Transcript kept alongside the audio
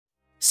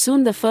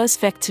Soon the first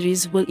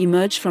factories will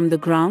emerge from the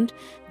ground.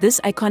 This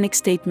iconic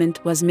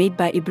statement was made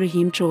by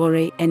Ibrahim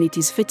Traore, and it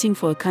is fitting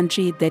for a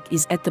country that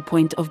is at the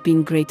point of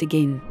being great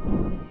again.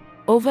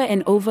 Over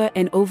and over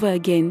and over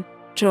again,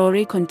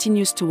 Traore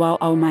continues to wow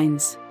our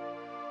minds.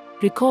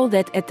 Recall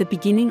that at the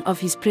beginning of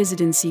his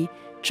presidency,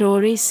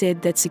 Traore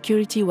said that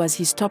security was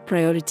his top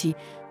priority,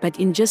 but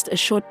in just a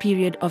short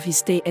period of his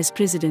stay as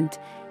president,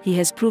 he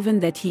has proven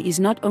that he is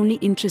not only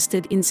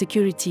interested in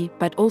security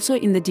but also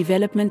in the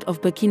development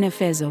of Burkina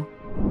Faso.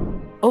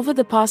 Over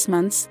the past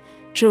months,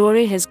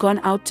 Traore has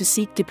gone out to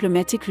seek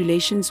diplomatic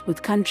relations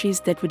with countries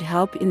that would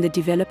help in the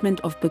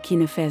development of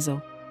Burkina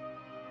Faso.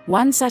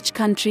 One such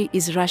country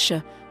is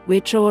Russia,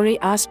 where Traore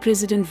asked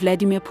President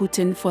Vladimir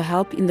Putin for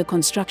help in the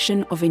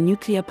construction of a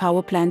nuclear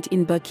power plant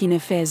in Burkina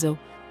Faso,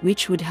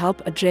 which would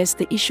help address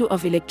the issue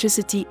of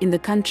electricity in the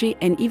country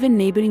and even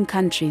neighbouring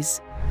countries.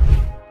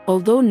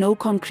 Although no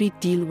concrete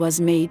deal was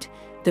made,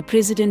 the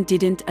president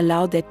didn't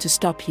allow that to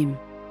stop him.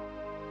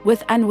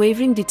 With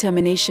unwavering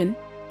determination,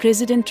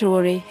 President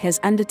Traore has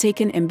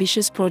undertaken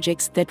ambitious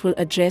projects that will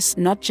address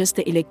not just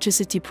the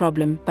electricity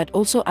problem but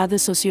also other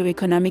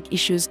socio-economic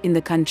issues in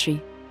the country.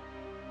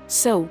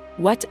 So,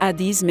 what are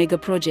these mega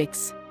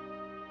projects?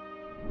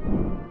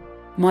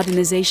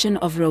 Modernization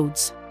of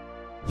roads.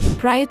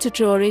 Prior to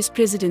Traore's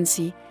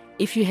presidency,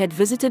 if you had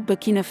visited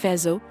Burkina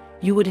Faso,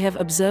 you would have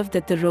observed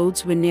that the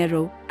roads were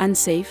narrow,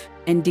 unsafe,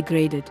 and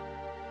degraded.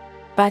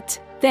 But,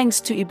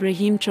 thanks to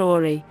Ibrahim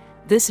Traore,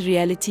 this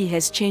reality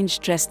has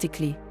changed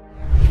drastically.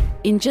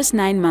 In just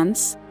 9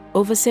 months,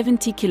 over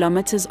 70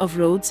 kilometers of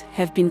roads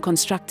have been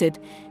constructed,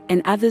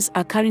 and others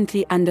are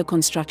currently under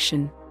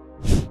construction.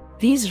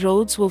 These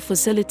roads will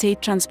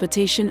facilitate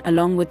transportation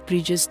along with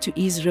bridges to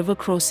ease river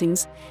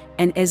crossings,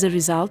 and as a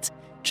result,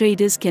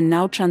 traders can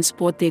now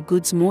transport their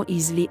goods more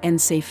easily and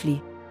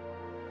safely.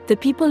 The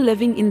people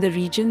living in the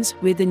regions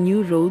where the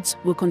new roads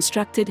were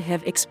constructed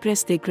have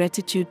expressed their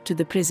gratitude to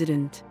the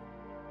president.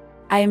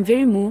 I am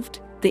very moved.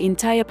 The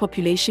entire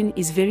population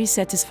is very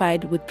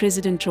satisfied with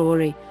President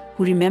Traore,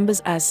 who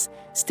remembers us,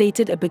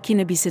 stated a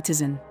Burkinabe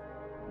citizen.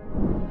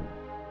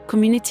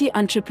 Community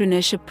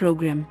Entrepreneurship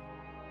Program.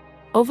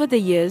 Over the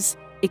years,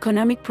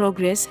 economic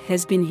progress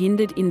has been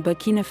hindered in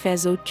Burkina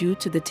Faso due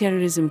to the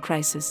terrorism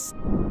crisis.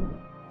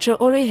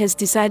 Traore has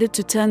decided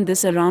to turn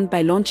this around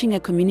by launching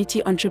a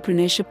community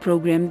entrepreneurship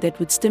program that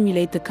would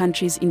stimulate the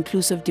country's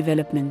inclusive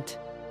development.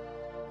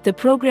 The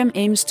program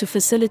aims to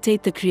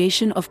facilitate the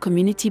creation of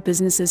community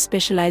businesses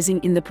specializing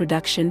in the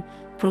production,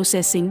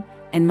 processing,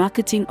 and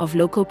marketing of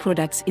local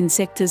products in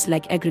sectors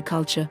like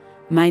agriculture,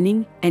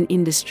 mining, and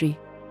industry.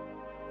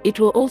 It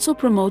will also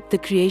promote the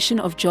creation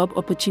of job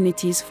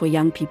opportunities for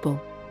young people.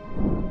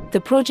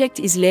 The project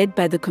is led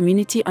by the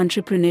Community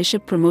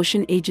Entrepreneurship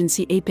Promotion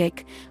Agency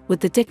APEC, with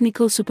the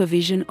technical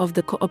supervision of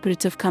the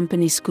cooperative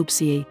company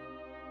Scoopca.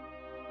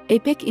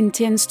 APEC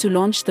intends to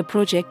launch the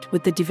project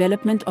with the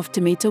development of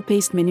tomato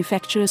paste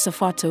manufacturer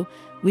Safato,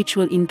 which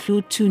will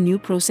include 2 new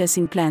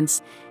processing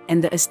plants,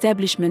 and the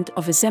establishment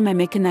of a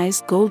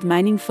semi-mechanized gold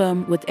mining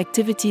firm with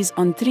activities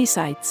on 3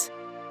 sites.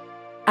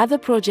 Other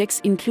projects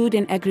include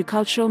an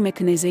agricultural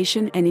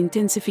mechanization and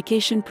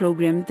intensification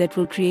program that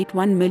will create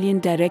 1 million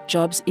direct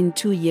jobs in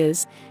 2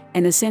 years,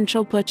 and a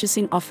central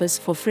purchasing office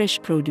for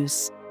fresh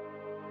produce.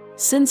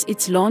 Since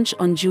its launch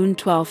on June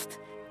 12,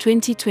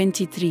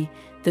 2023,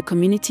 the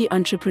Community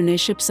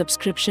Entrepreneurship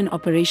Subscription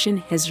Operation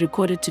has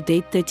recorded to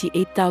date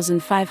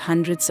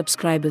 38,500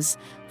 subscribers,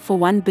 for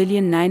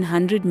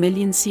 1,900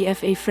 million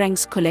CFA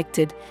francs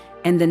collected,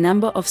 and the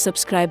number of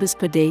subscribers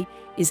per day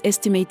is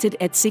estimated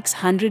at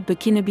 600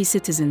 Burkinabe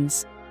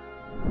citizens.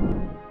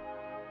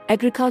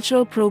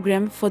 Agricultural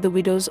Program for the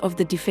Widows of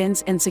the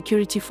Defense and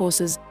Security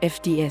Forces,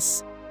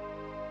 FDS.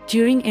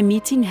 During a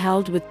meeting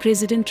held with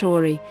President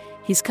Traore,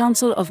 his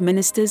Council of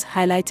Ministers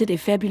highlighted a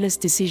fabulous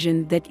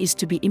decision that is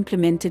to be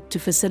implemented to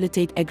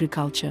facilitate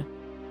agriculture.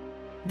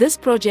 This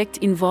project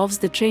involves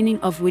the training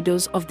of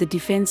widows of the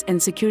Defense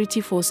and Security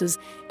Forces,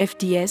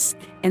 FDS,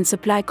 and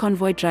supply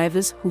convoy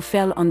drivers who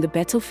fell on the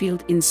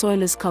battlefield in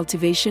soilless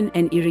cultivation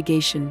and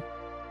irrigation.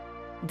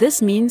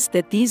 This means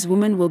that these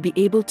women will be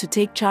able to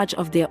take charge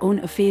of their own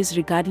affairs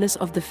regardless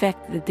of the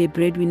fact that their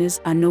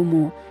breadwinners are no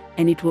more,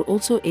 and it will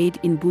also aid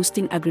in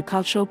boosting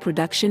agricultural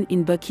production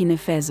in Burkina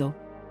Faso.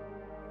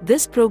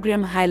 This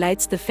program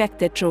highlights the fact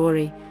that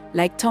Traore,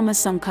 like Thomas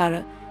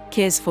Sankara,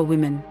 cares for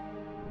women.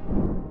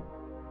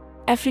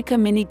 Africa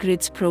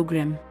Mini-Grids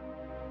Program.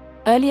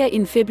 Earlier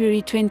in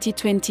February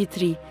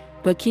 2023,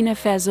 Burkina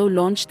Faso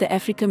launched the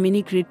Africa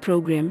Mini-Grid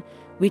Program,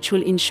 which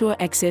will ensure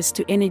access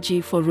to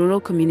energy for rural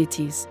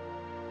communities.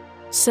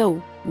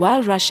 So,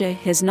 while Russia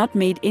has not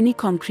made any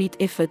concrete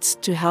efforts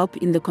to help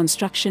in the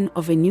construction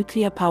of a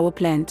nuclear power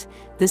plant,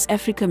 this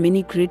Africa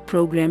Mini-Grid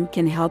Program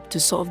can help to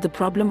solve the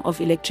problem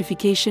of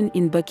electrification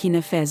in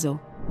Burkina Faso.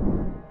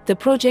 The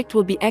project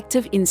will be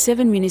active in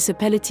 7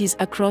 municipalities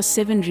across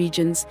 7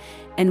 regions,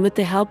 and with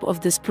the help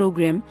of this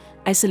program,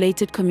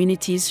 isolated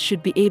communities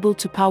should be able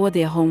to power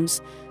their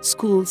homes,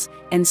 schools,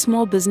 and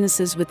small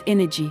businesses with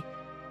energy.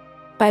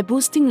 By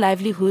boosting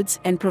livelihoods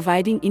and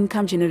providing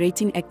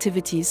income-generating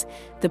activities,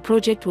 the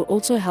project will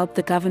also help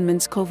the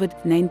government's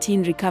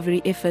COVID-19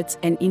 recovery efforts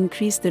and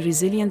increase the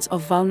resilience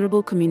of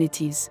vulnerable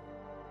communities.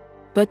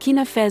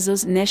 Burkina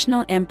Faso's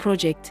National M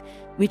project,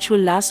 which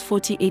will last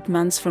 48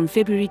 months from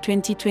February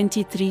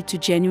 2023 to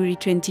January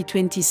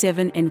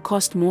 2027 and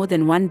cost more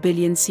than 1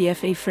 billion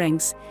CFA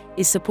francs,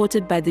 is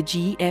supported by the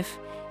GEF,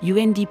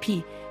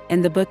 UNDP,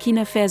 and the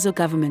Burkina Faso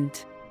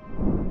government.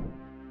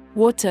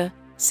 Water,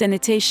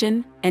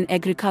 Sanitation, and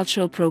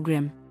Agricultural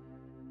Program.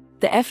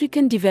 The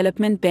African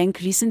Development Bank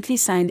recently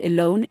signed a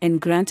loan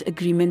and grant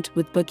agreement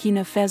with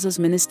Burkina Faso's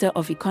Minister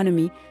of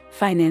Economy,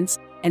 Finance,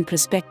 and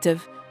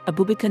Perspective,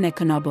 Abubakar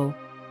Nakanabo.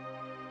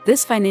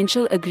 This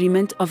financial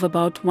agreement of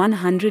about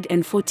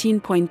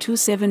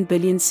 114.27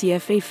 billion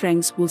CFA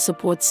francs will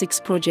support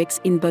 6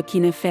 projects in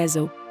Burkina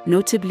Faso,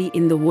 notably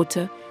in the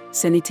water,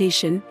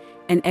 sanitation,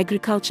 and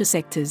agriculture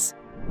sectors.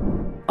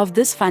 Of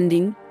this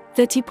funding,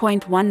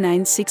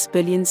 30.196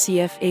 billion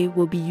CFA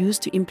will be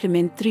used to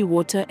implement 3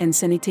 water and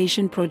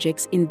sanitation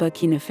projects in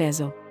Burkina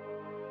Faso.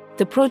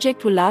 The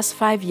project will last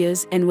 5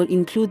 years and will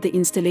include the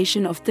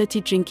installation of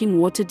 30 drinking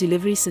water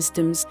delivery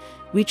systems,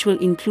 which will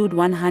include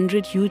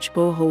 100 huge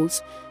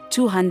boreholes,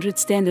 200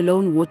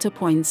 standalone water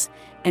points,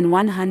 and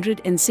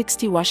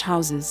 160 wash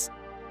houses.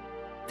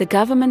 The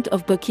government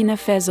of Burkina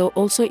Faso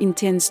also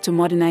intends to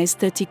modernize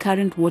 30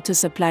 current water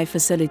supply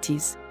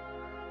facilities.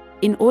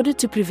 In order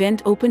to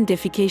prevent open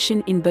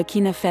defecation in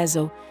Burkina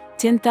Faso,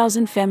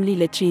 10,000 family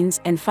latrines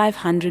and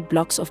 500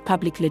 blocks of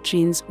public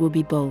latrines will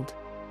be built.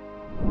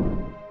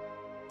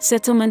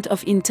 Settlement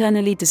of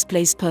internally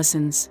displaced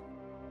persons.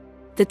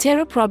 The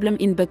terror problem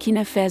in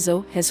Burkina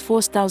Faso has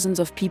forced thousands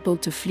of people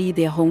to flee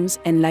their homes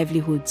and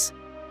livelihoods.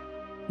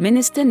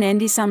 Minister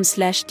Nandi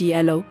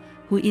Sam/Diallo,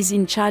 who is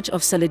in charge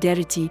of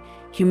solidarity,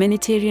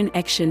 humanitarian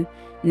action,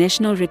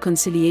 national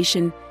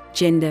reconciliation,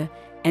 gender,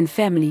 and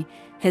family,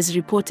 has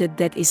reported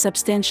that a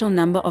substantial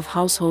number of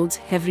households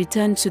have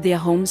returned to their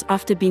homes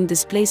after being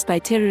displaced by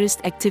terrorist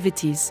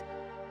activities.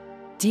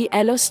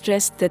 Diallo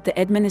stressed that the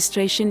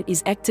administration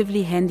is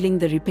actively handling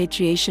the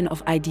repatriation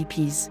of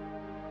IDPs.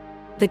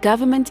 The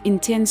government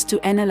intends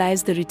to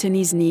analyze the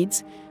returnees'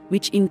 needs,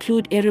 which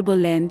include arable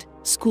land,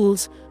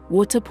 schools,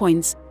 water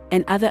points,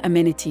 and other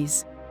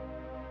amenities.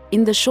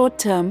 In the short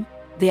term,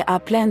 there are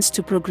plans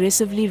to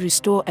progressively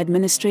restore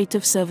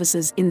administrative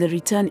services in the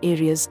return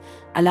areas,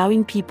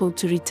 allowing people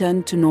to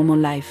return to normal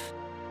life.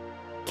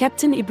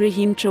 Captain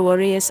Ibrahim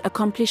Traore's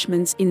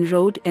accomplishments in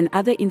road and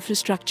other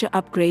infrastructure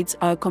upgrades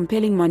are a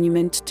compelling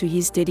monument to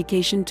his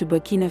dedication to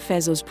Burkina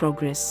Faso's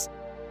progress.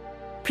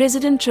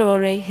 President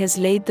Traore has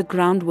laid the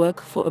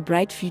groundwork for a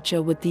bright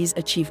future with these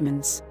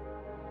achievements.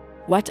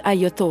 What are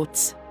your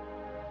thoughts?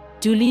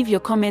 Do leave your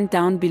comment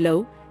down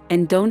below,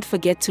 and don't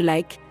forget to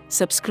like,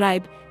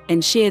 subscribe,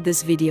 and share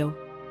this video.